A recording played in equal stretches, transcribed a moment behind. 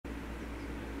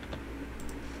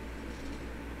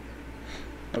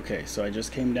Okay, so I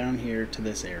just came down here to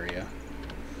this area.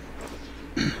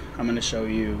 I'm going to show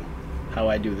you how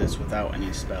I do this without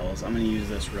any spells. I'm going to use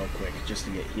this real quick just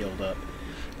to get healed up,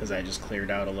 because I just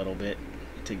cleared out a little bit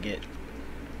to get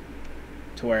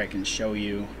to where I can show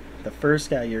you the first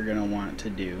guy you're going to want to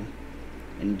do,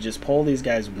 and just pull these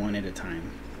guys one at a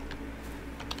time.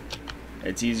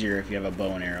 It's easier if you have a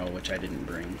bow and arrow, which I didn't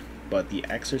bring, but the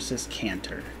Exorcist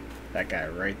Cantor, that guy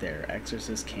right there,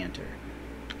 Exorcist Cantor,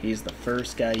 he's the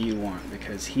first guy you want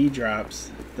because he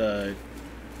drops the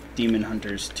Demon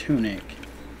Hunter's tunic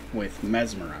with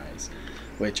Mesmerize,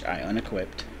 which I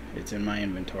unequipped. It's in my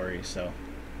inventory, so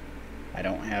I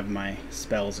don't have my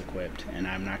spells equipped, and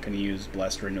I'm not going to use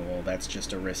Blessed Renewal. That's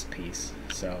just a wrist piece,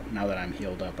 so now that I'm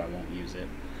healed up I won't use it.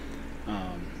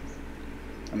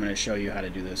 I'm going to show you how to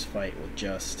do this fight with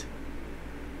just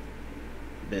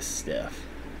this stuff.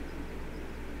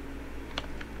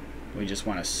 We just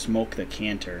want to smoke the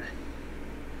Cantor.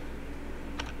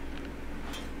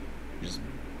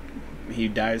 He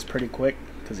dies pretty quick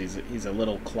because he's a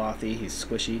little clothy, he's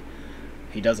squishy.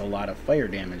 He does a lot of fire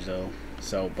damage though,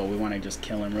 but we want to just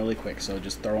kill him really quick. So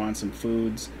just throw on some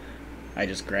foods. I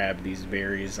just grabbed these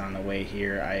berries on the way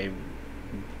here. I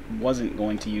wasn't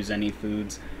going to use any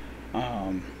foods,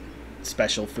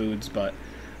 special foods, but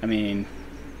I mean,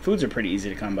 foods are pretty easy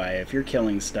to come by. If you're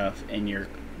killing stuff and you're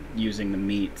using the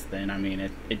meats, then I mean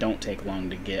it don't take long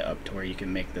to get up to where you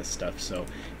can make this stuff, so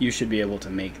you should be able to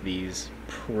make these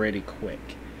pretty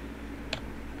quick.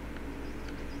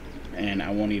 And I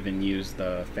won't even use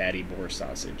the fatty boar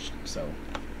sausage,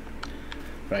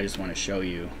 but I just want to show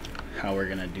you how we're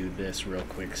gonna do this real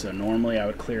quick. So normally I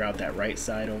would clear out that right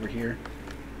side over here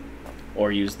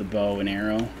or use the bow and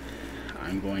arrow.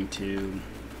 I'm going to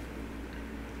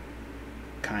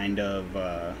kind of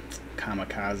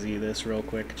kamikaze this real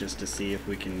quick just to see if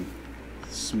we can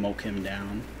smoke him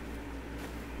down.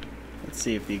 Let's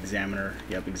see if the examiner,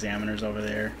 yep, examiner's over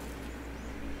there.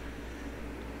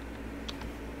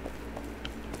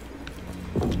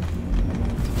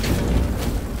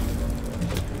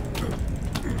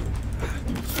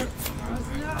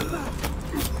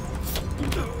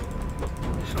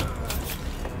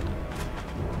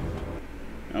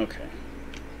 Okay.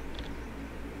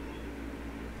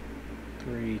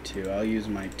 3, 2. I'll use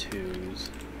my 2s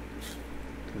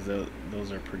because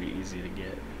those are pretty easy to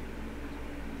get.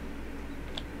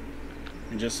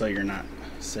 And just so you're not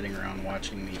sitting around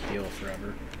watching me heal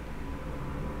forever.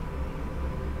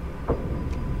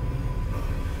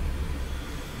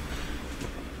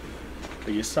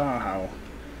 But you saw how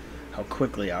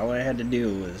quickly all I had to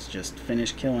do was just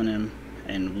finish killing him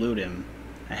and loot him.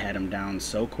 I had him down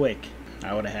so quick.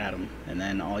 I would have had him. And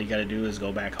then all you gotta do is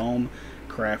go back home,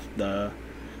 craft the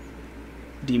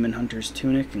Demon Hunter's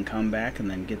tunic, and come back and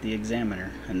then get the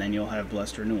examiner, and then you'll have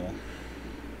Blessed Renewal.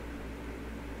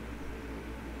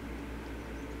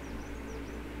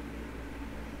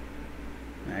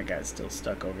 That guy's still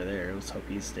stuck over there. Let's hope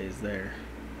he stays there.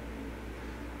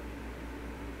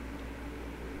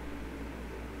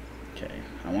 Okay,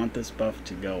 I want this buff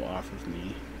to go off of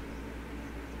me.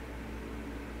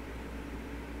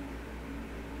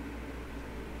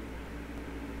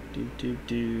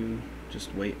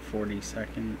 Just wait 40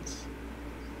 seconds.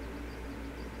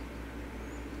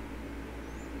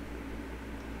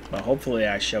 But hopefully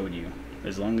I showed you.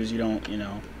 As long as you don't, you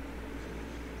know,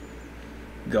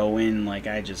 go in like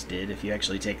I just did. If you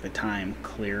actually take the time,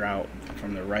 clear out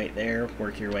from the right there,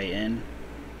 work your way in,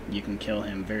 you can kill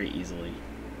him very easily.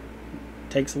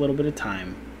 Takes a little bit of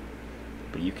time,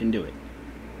 but you can do it.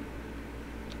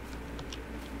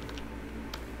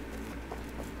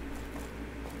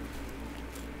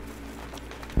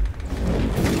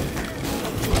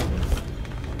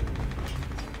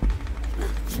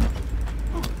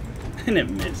 And it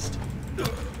missed. Yeah.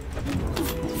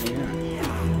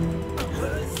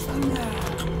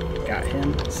 Got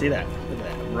him. See that? Look at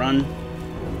that. Run.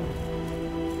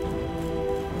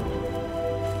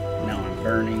 Now I'm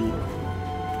burning.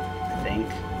 I think.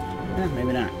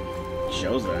 Maybe not. It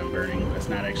shows that I'm burning, but it's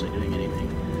not actually doing anything.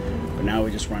 But now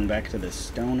we just run back to this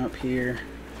stone up here.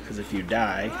 Because if you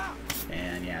die,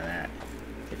 and yeah, that.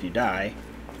 If you die,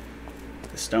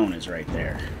 the stone is right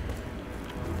there.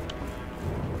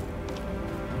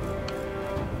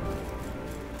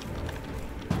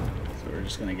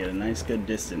 Just gonna get a nice good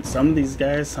distance. Some of these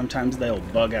guys, sometimes they'll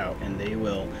bug out and they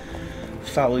will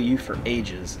follow you for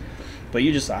ages, but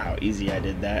you just saw how easy I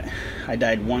did that. I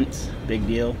died once, big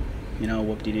deal, you know,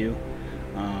 whoop-de-doo.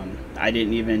 I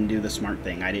didn't even do the smart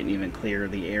thing. I didn't even clear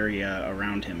the area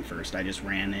around him first. I just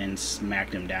ran in,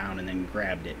 smacked him down, and then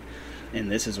grabbed it.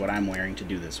 And this is what I'm wearing to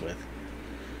do this with.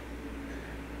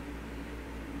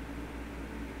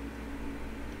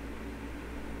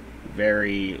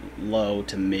 very low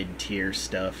to mid-tier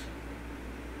stuff.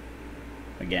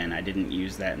 Again, I didn't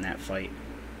use that in that fight.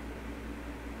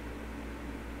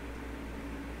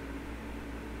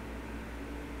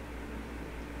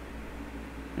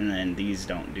 And then these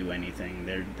don't do anything.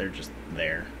 They're just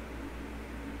there.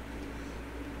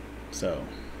 So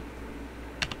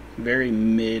very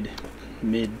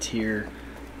mid-tier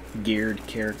geared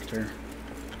character.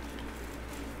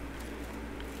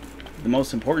 The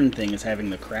most important thing is having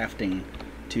the crafting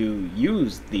to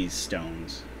use these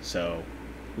stones. So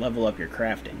level up your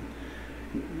crafting.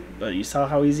 But you saw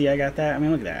how easy I got that? I mean,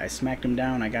 look at that. I smacked him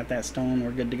down. I got that stone. We're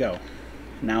good to go.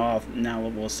 Now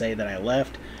we'll say that I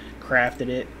left, crafted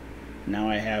it. Now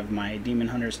I have my Demon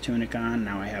Hunter's tunic on.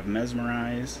 Now I have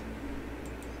Mesmerize.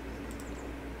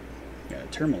 Got a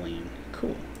Tourmaline.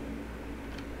 Cool.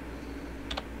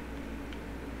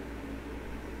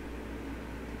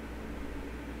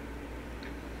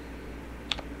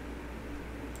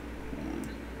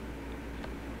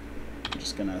 I'm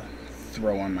just gonna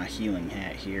throw on my healing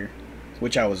hat here,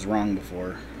 which I was wrong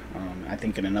before. I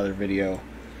think in another video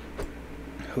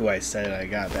who I said I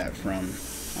got that from,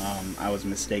 I was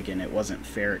mistaken. It wasn't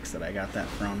Ferrix that I got that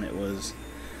from. It was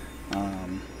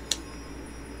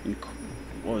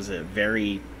what was it,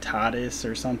 Veritatis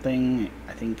or something?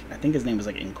 I think his name was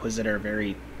like Inquisitor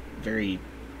Veritas,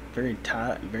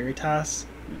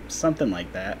 something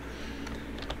like that.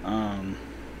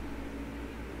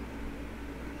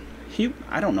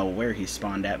 I don't know where he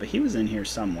spawned at, but he was in here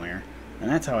somewhere, and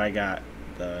that's how I got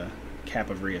the Cap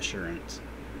of Reassurance.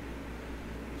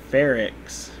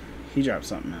 Ferrix, he dropped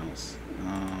something else.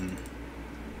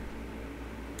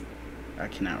 I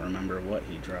cannot remember what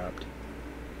he dropped.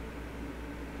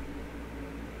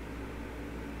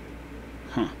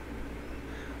 Huh.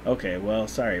 Okay, well,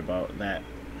 sorry about that.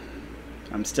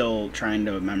 I'm still trying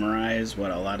to memorize what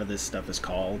a lot of this stuff is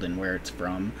called and where it's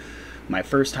from. My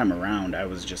first time around, I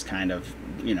was just kind of,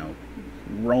 you know,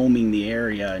 roaming the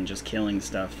area and just killing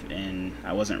stuff, and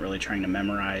I wasn't really trying to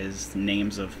memorize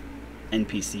names of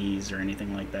NPCs or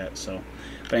anything like that. So,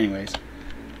 but anyways,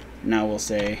 now we'll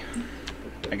say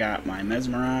I got my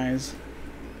Mesmerize.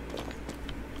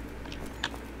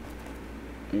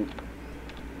 Oop.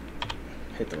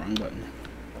 Hit the wrong button.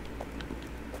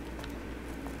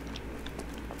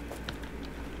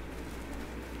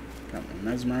 Got my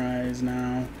Mesmerize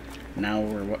now. Now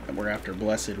we're after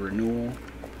Blessed Renewal.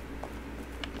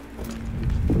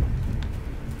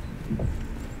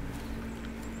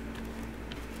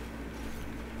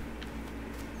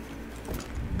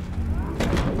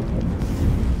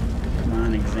 Come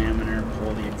on, Examiner,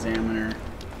 pull the Examiner.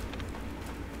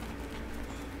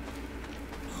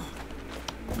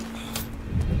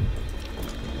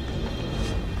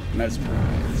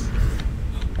 Mesmerize.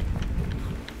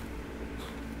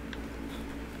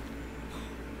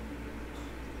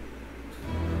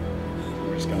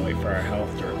 We're just gonna wait for our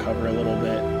health to recover a little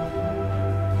bit.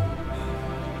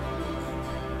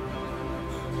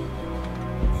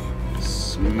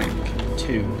 Smack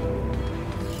 2.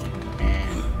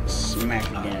 And smack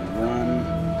again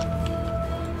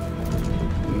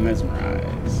 1.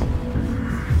 Mesmerize.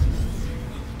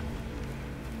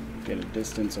 Get a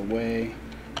distance away.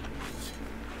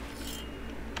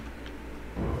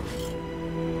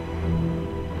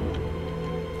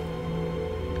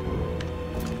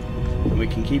 We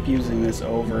can keep using this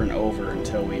over and over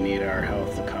until we need our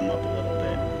health to come up a little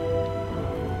bit.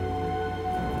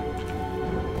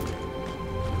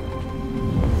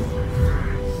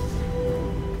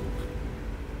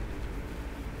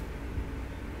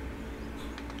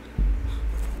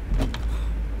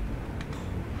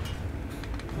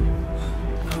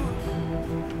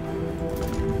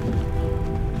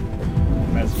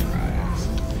 Mesmerize.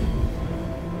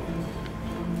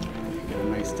 Get a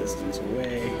nice distance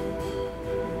away.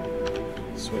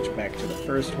 Switch back to the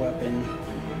first weapon.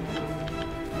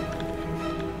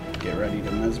 Get ready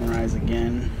to Mesmerize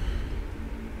again.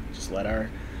 Just let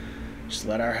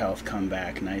our health come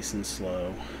back nice and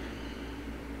slow.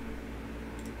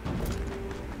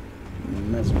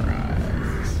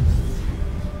 Mesmerize.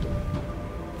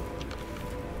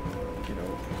 Get a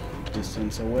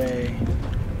distance away.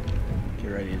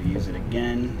 Get ready to use it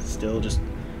again. Still just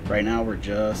right now we're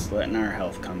just letting our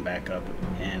health come back up,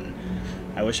 and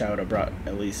I wish I would have brought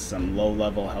at least some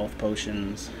low-level health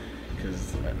potions,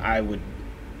 because I would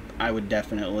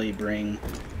definitely bring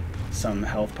some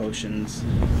health potions.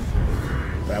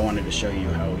 But I wanted to show you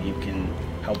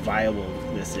how viable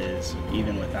this is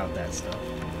even without that stuff.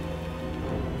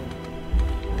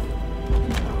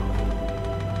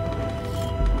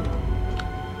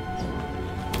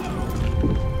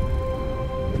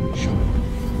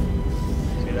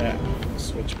 See that?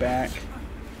 back.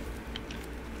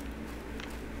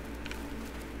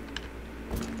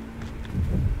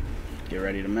 Get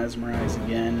ready to mesmerize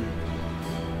again.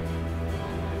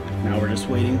 Now we're just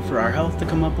waiting for our health to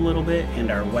come up a little bit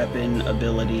and our weapon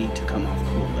ability to come off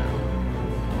cooldown.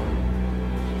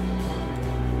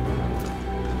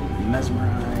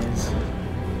 Mesmerize.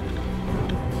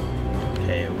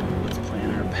 Okay, let's plan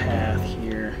our path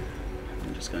here.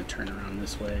 I'm just going to turn around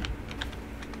this way.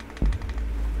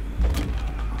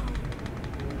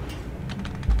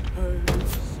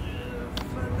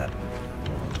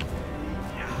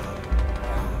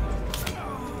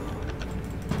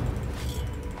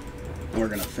 We're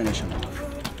going to finish him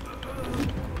off.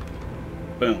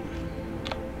 Boom.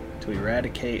 To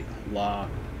eradicate law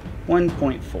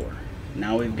 1.4.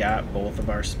 Now we've got both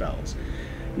of our spells.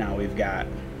 Now we've got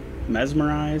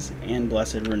Mesmerize and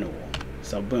Blessed Renewal.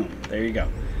 So boom, there you go.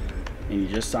 And you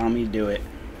just saw me do it.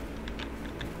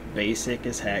 Basic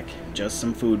as heck. Just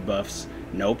some food buffs.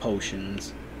 No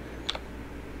potions.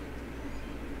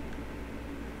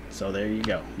 So there you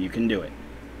go. You can do it.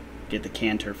 Get the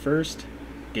Canter first.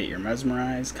 Get your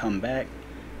Mesmerize. Come back.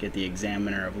 Get the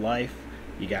Examiner of Life.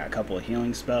 You got a couple of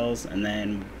healing spells. And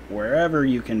then wherever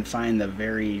you can find the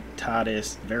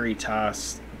Veritas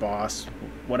boss,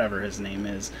 whatever his name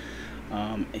is,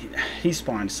 he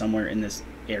spawned somewhere in this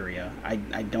area. I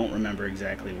don't remember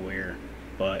exactly where,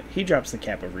 but he drops the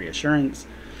Cap of Reassurance.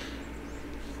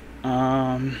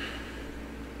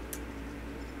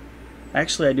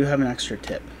 Actually, I do have an extra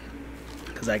tip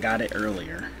because I got it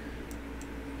earlier.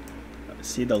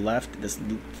 See the left, this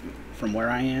from where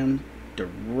I am,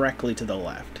 directly to the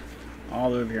left,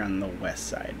 all over here on the west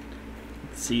side.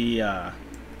 See that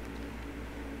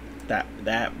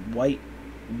white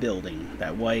building,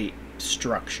 that white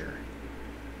structure.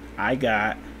 I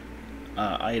got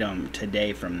an item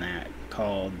today from that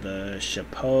called the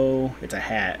Chapeau. It's a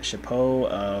hat, Chapeau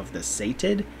of the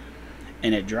Sated,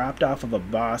 and it dropped off of a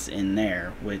boss in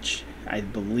there, which I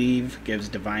believe gives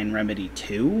Divine Remedy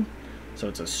 2. So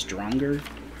it's a stronger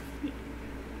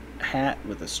hat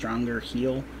with a stronger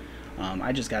heal.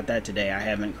 I just got that today. I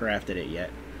haven't crafted it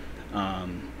yet.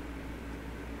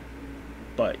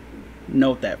 But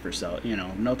note that for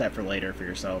note that for later for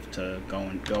yourself to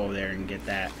go there and get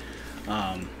that.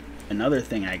 Another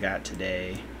thing I got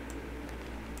today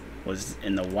was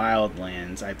in the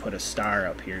Wildlands. I put a star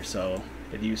up here, so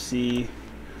if you see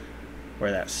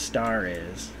where that star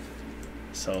is,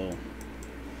 so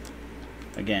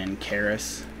again,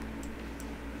 Karis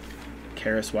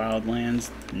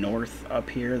Wildlands, north up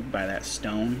here by that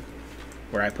stone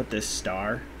where I put this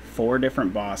star, 4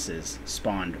 different bosses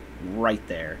spawned right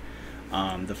there.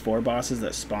 The 4 bosses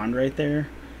that spawned right there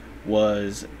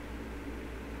was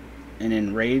an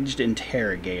enraged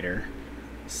interrogator,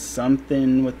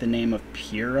 something with the name of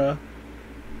Pura,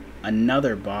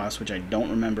 another boss which I don't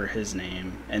remember his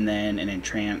name, and then an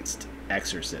entranced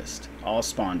exorcist, all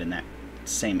spawned in that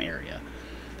same area.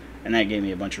 And that gave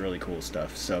me a bunch of really cool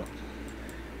stuff, so you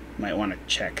might want to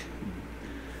check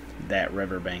that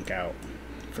riverbank out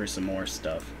for some more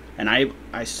stuff. And I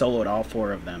soloed all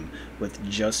 4 of them with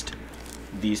just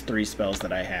these 3 spells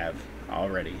that I have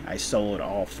already. I soloed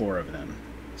all 4 of them,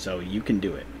 so you can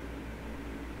do it.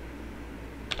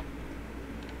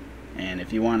 And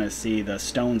if you want to see the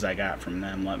stones I got from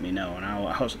them, let me know, and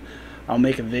I'll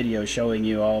make a video showing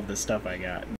you all of the stuff I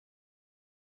got.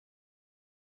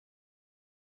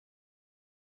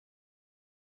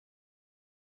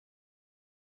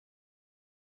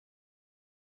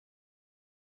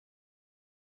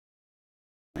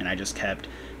 And I just kept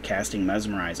casting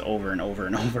Mesmerize over and over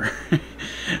and over.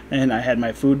 And I had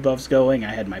my food buffs going,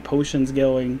 I had my potions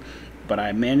going, but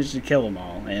I managed to kill them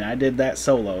all. And I did that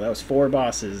solo. That was 4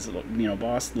 bosses,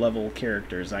 boss level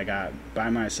characters I got by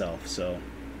myself. So,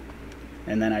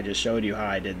 and then I just showed you how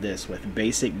I did this with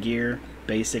basic gear,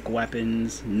 basic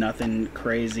weapons, nothing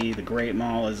crazy. The Great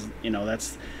Maul is,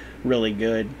 that's really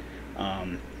good.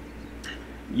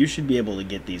 You should be able to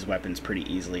get these weapons pretty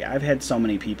easily. I've had so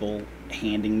many people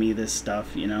handing me this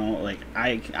stuff, like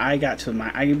I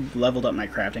leveled up my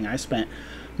crafting. I spent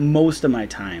most of my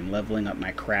time leveling up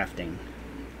my crafting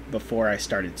before I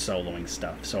started soloing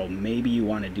stuff. So maybe you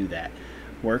want to do that.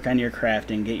 Work on your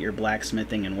crafting, get your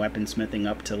blacksmithing and weaponsmithing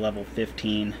up to level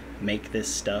 15, make this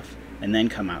stuff, and then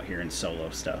come out here and solo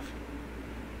stuff.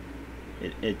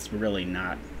 It's really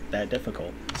not that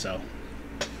difficult. So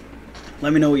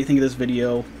let me know what you think of this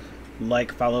video.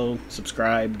 Like, follow,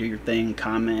 subscribe, do your thing,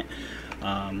 comment.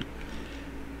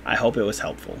 I hope it was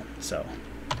helpful. So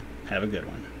have a good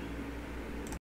one.